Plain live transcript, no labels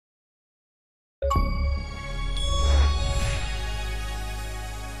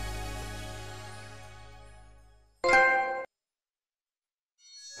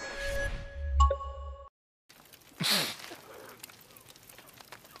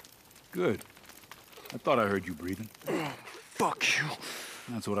Good. I thought I heard you breathing. Fuck you.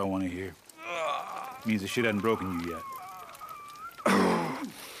 That's what I want to hear. Means the shit hadn't broken you yet.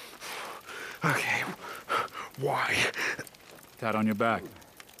 Okay. Why? Tat on your back.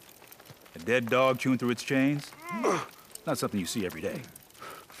 A dead dog chewing through its chains? Not something you see every day.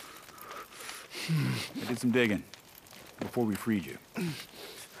 I did some digging before we freed you.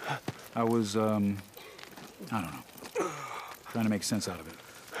 I was, I don't know, trying to make sense out of it.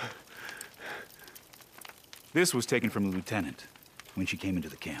 This was taken from the lieutenant when she came into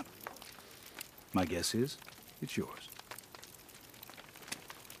the camp. My guess is, it's yours.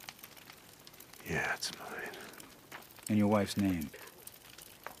 Yeah, it's mine. And your wife's name?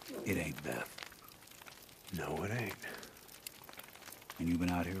 It ain't Beth. No, it ain't. And you've been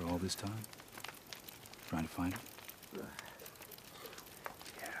out here all this time? Trying to find her?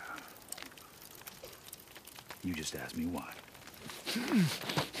 Yeah. You just asked me why.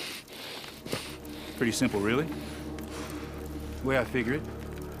 Pretty simple, really. The way I figure it,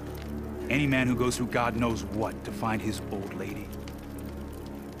 any man who goes through God knows what to find his old lady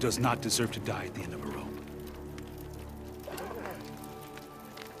does not deserve to die at the end of a rope.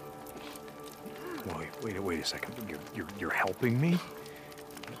 Wait a second. You're helping me?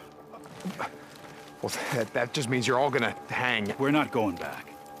 Well, that just means you're all gonna hang. We're not going back.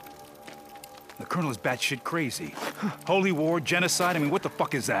 The Colonel is batshit crazy. Holy war, genocide, I mean, what the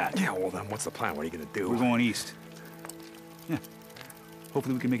fuck is that? Yeah, well then, what's the plan? What are you gonna do? We're going east. Yeah.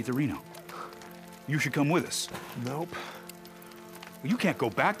 Hopefully we can make it to Reno. You should come with us. Nope. Well, you can't go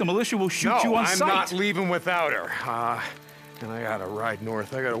back. The militia will shoot you on sight. I'm not leaving without her. And I gotta ride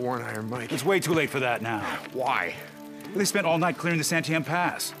north. I gotta warn Iron Mike. It's way too late for that now. Why? Well, they spent all night clearing the Santiam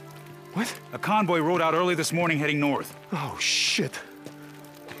Pass. What? A convoy rode out early this morning heading north. Oh, shit.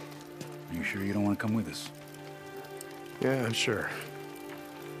 Are you sure you don't want to come with us? Yeah, I'm sure.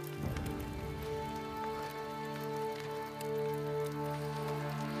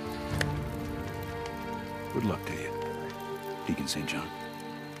 Good luck to you, Deacon St. John.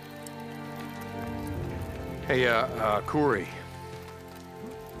 Hey, Corey.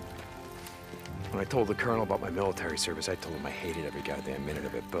 When I told the Colonel about my military service, I told him I hated every goddamn minute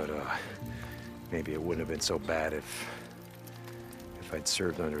of it, but, maybe it wouldn't have been so bad if I'd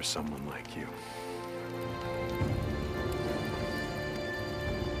served under someone like you.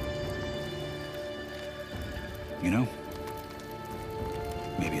 You know,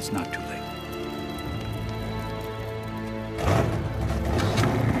 maybe it's not too late.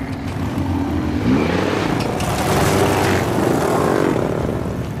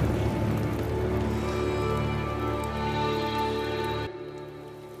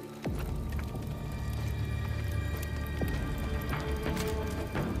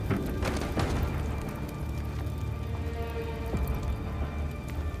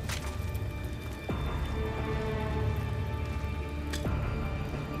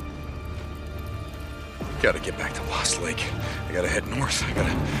 Gotta get back to Lost Lake. I gotta head north. I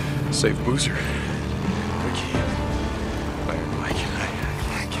gotta save Boozer. Vicky, Iron Mike.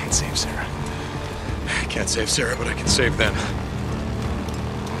 I can't save Sarah. I can't save Sarah, but I can save them.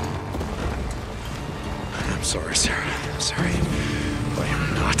 I'm sorry, Sarah. I'm sorry. But I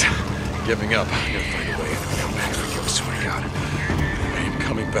am not giving up. I'm gonna find a way. I'm gonna come back for you. I swear to God. I am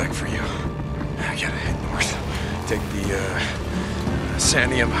coming back for you. I gotta head north. Take the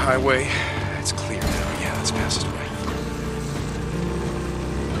Santiam Highway. It's clear now. Yeah, that's fastest way.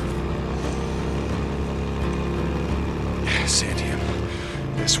 Santiam.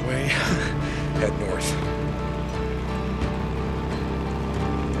 This way. Head north.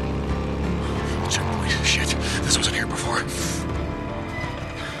 Checkpoint. Shit. This wasn't here before.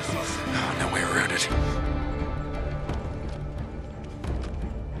 Oh, no way around it.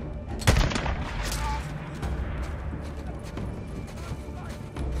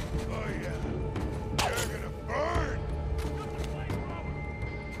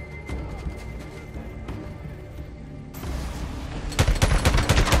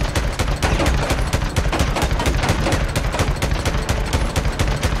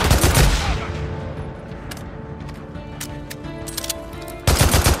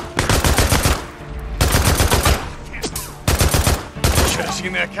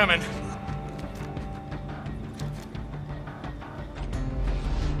 Seen that coming.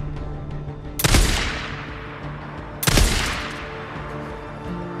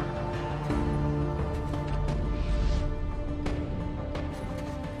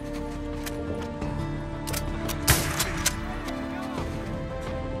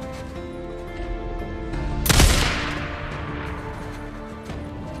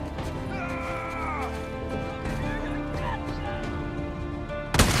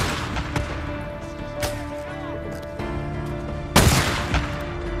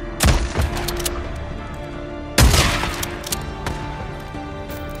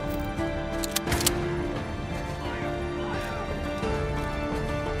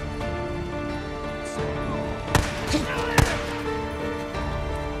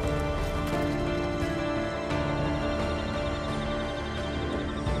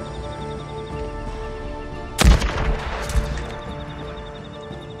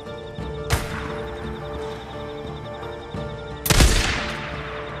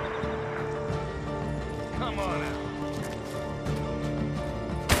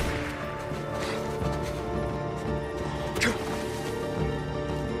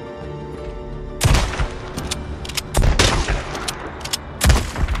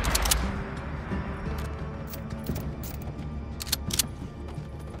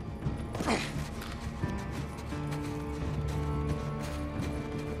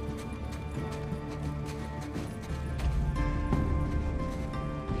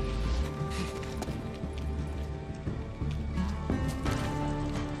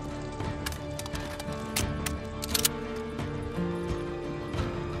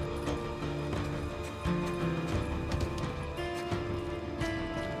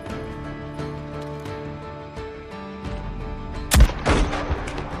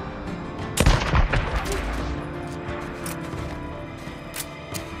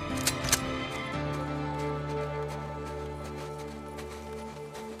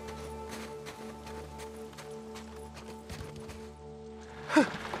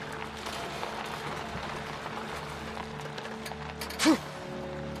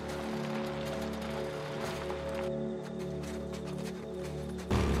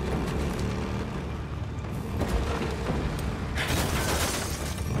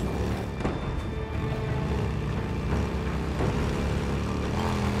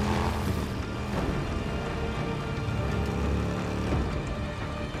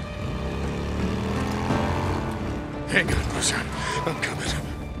 I'm coming.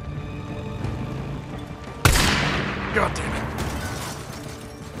 God damn it.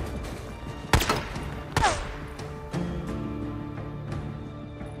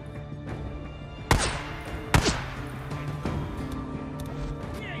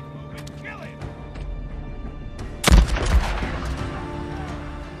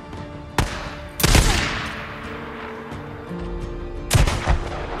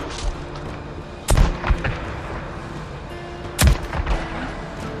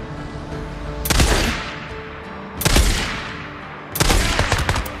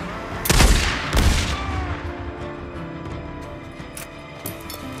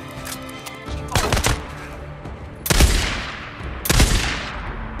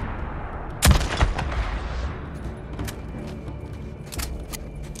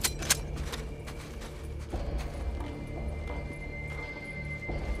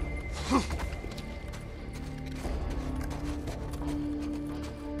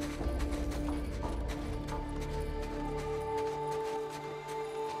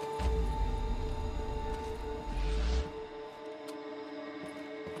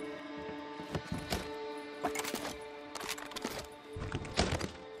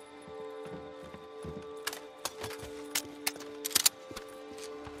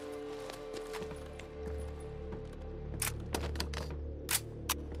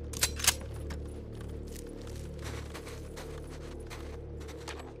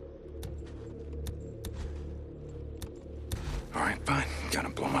 All right, fine. Gotta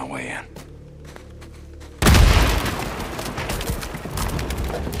blow my way in.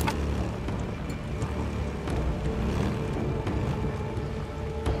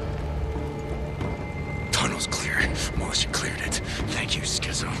 Tunnel's clear. Militia cleared it. Thank you,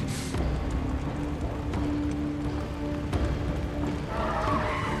 Schizo.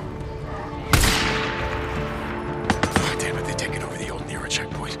 Oh, damn it, they're taking over the old Nero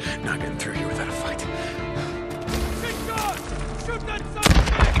checkpoint. Not getting through here without a fight. Shoot that son of a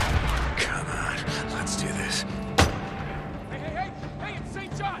bitch! Come on, let's do this. Hey, it's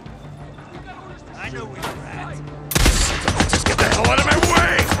St. John! We've got orders to shoot. I know where you're at. Just get the hell out of my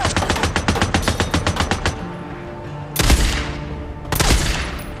way!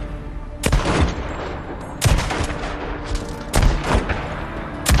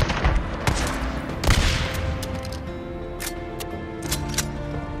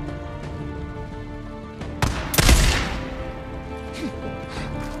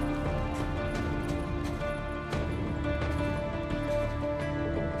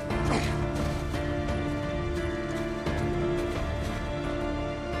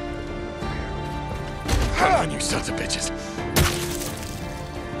 Come on, you sons of bitches.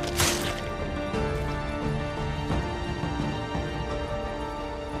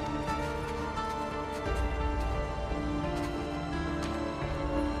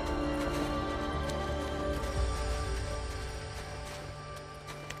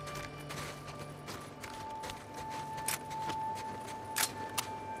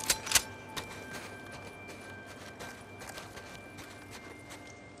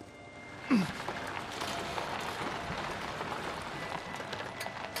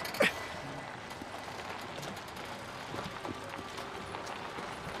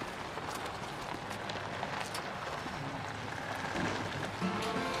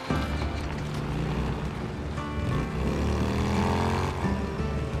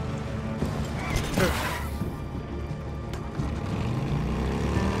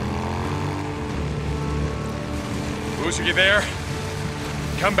 Booze, are you there?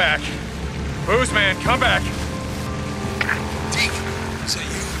 Come back. Booze, man, come back. Deke, is that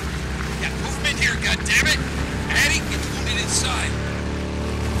you? Yeah, move him in here, goddammit! Addy gets wounded inside.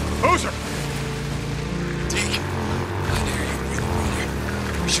 Boozer! Deke, I dare you,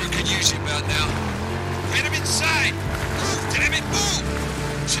 brother. We sure could use you about now. Get him inside! Move, damn it, move!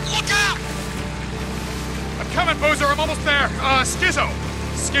 Look out! I'm coming, Boozer, I'm almost there. Schizo!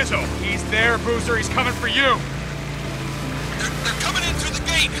 Schizo, he's there, Boozer, he's coming for you. They're coming in through the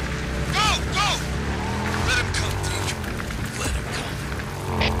gate! Go! Go! Let him come, Deke. Let him come.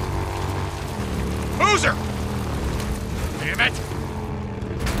 Boozer! Damn it!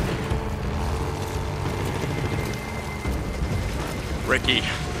 Ricky,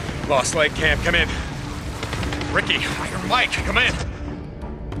 Lost Lake Camp, come in. Ricky, Iron Mike, come in.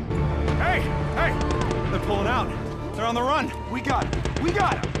 Hey! They're pulling out. They're on the run. We got him. We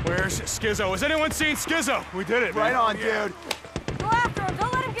got him. Where's Schizo? Has anyone seen Schizo? We did it, Right on, dude. Go after him.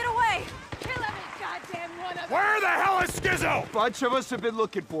 Don't let him get away. Kill every goddamn one of them. Where the hell is Schizo? Bunch of us have been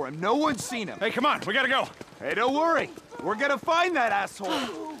looking for him. No one's seen him. Hey, come on, we gotta go. Hey, don't worry. We're gonna find that asshole.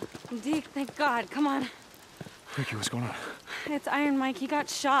 Deke, thank God. Come on. Ricky, what's going on? It's Iron Mike. He got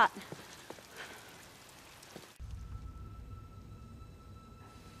shot.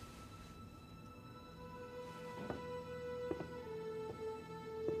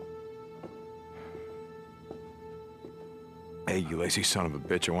 Hey, you lazy son of a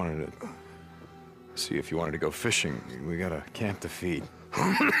bitch. I wanted to see if you wanted to go fishing. We got a camp to feed. You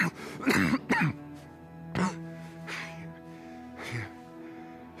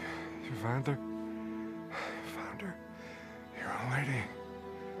found her? Found her? Your old lady?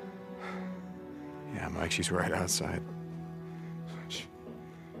 Yeah, Mike, she's right outside.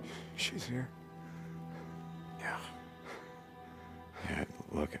 She's here? Yeah. Yeah,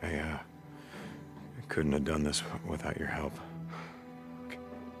 look, I couldn't have done this without your help.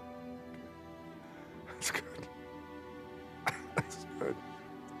 That's good. That's good.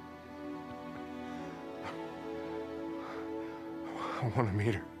 I want to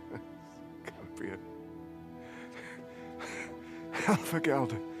meet her. It's gotta be a hell of a gal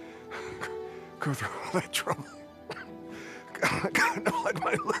to go through all that trouble. God, no, like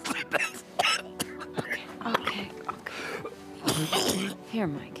my little bit. Okay. Here,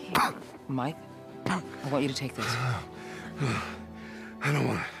 Mike. Here. Mike, I want you to take this. I don't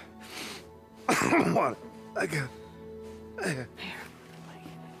want it. I don't want it. I got it. Here, Mike.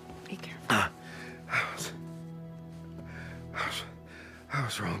 Be careful. I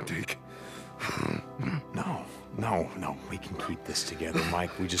was wrong, Deke. No. We can keep this together,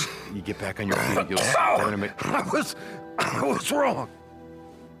 Mike. You get back on your feet. We're gonna make. I was wrong.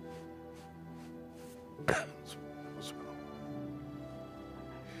 I was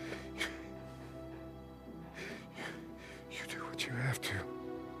wrong. You do what you have to.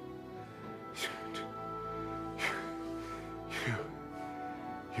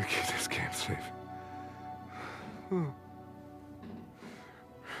 You keep this camp safe.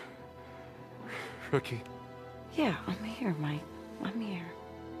 Rookie. Yeah, I'm here, Mike. I'm here.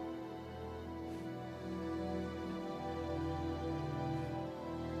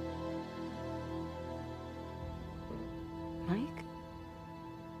 Mike?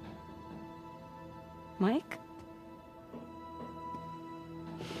 Mike?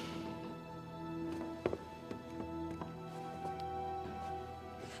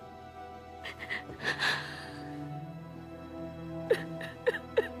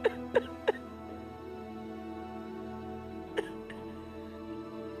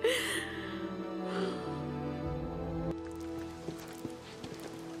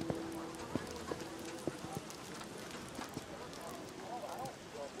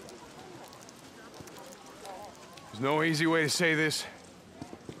 There's no easy way to say this.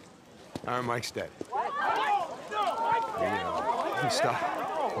 Iron Mike's dead. He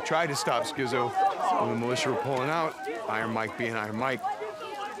tried to stop Skizzo when the militia were pulling out. Iron Mike being Iron Mike.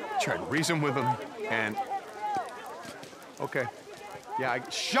 Tried to reason with him, and... Okay. Yeah,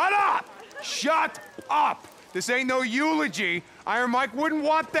 shut up! Shut up! This ain't no eulogy. Iron Mike wouldn't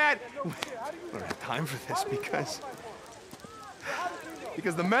want that. We don't have time for this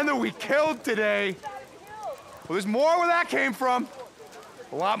because the men that we killed today, well, there's more where that came from.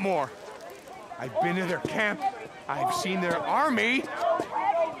 A lot more. I've been to their camp. I've seen their army.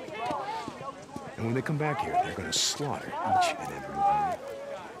 And when they come back here, they're gonna slaughter each and every one.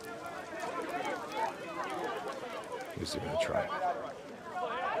 At least they're gonna try.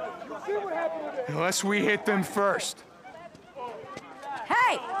 Unless we hit them first.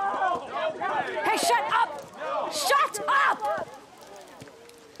 Hey! Hey, shut up! Shut up!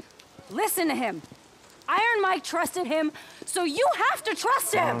 Listen to him. Iron Mike trusted him, so you have to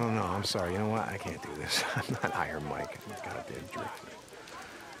trust him! No, I'm sorry. You know what? I can't do this. I'm not Iron Mike. I'm a goddamn jerk.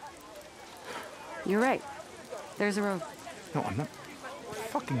 You're right. There's a road. No, I'm not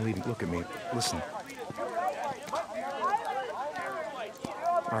fucking leaving. Look at me. Listen.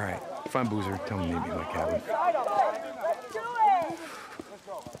 All right. Find Boozer. Tell him to meet me in my cabin.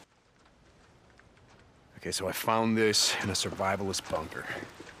 Okay, so I found this in a survivalist bunker.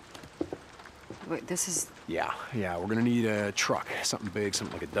 Wait, this is... Yeah, we're gonna need a truck, something big,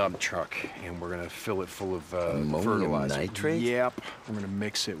 something like a dump truck, and we're gonna fill it full of fertilizer. Nitrate? Yep. We're gonna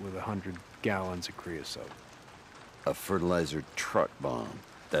mix it with 100 gallons of creosote. A fertilizer truck bomb.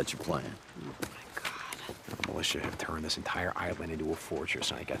 That's your plan. The militia have turned this entire island into a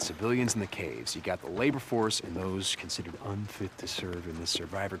fortress. Now, you got civilians in the caves, you got the labor force and those considered unfit to serve in this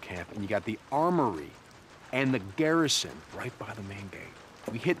survivor camp, and you got the armory and the garrison right by the main gate.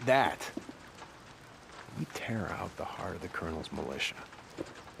 If we hit that, we tear out the heart of the colonel's militia.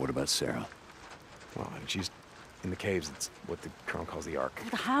 What about Sarah? Well, she's in the caves. It's what the colonel calls the Ark.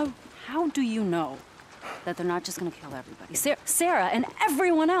 How do you know that they're not just gonna kill everybody? Sarah and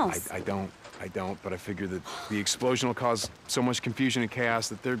everyone else. I don't I don't, but I figure that the explosion will cause so much confusion and chaos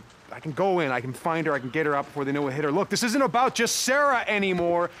that I can go in, I can find her, I can get her out before they know what hit her. Look, this isn't about just Sarah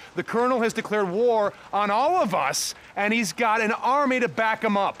anymore. The Colonel has declared war on all of us, and he's got an army to back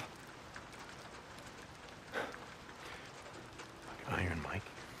him up. Iron Mike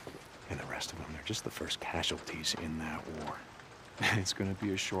and the rest of them, they're just the first casualties in that war. It's gonna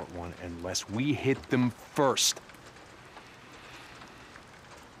be a short one unless we hit them first.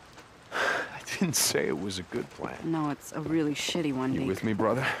 I didn't say it was a good plan. No, it's a really shitty one, You Deke. with me,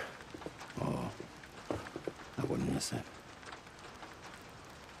 brother? Oh, I wouldn't miss it.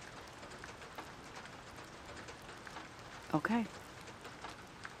 Okay.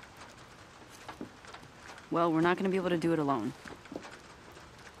 Well, we're not going to be able to do it alone.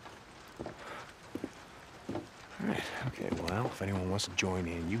 All right. Okay. Well, if anyone wants to join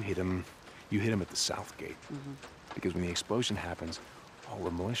in, you hit him at the south gate. Because when the explosion happens, all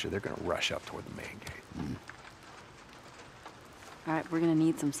the militia, they're going to rush up toward the main gate. All right, we're going to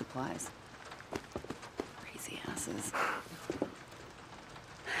need some supplies. Crazy asses.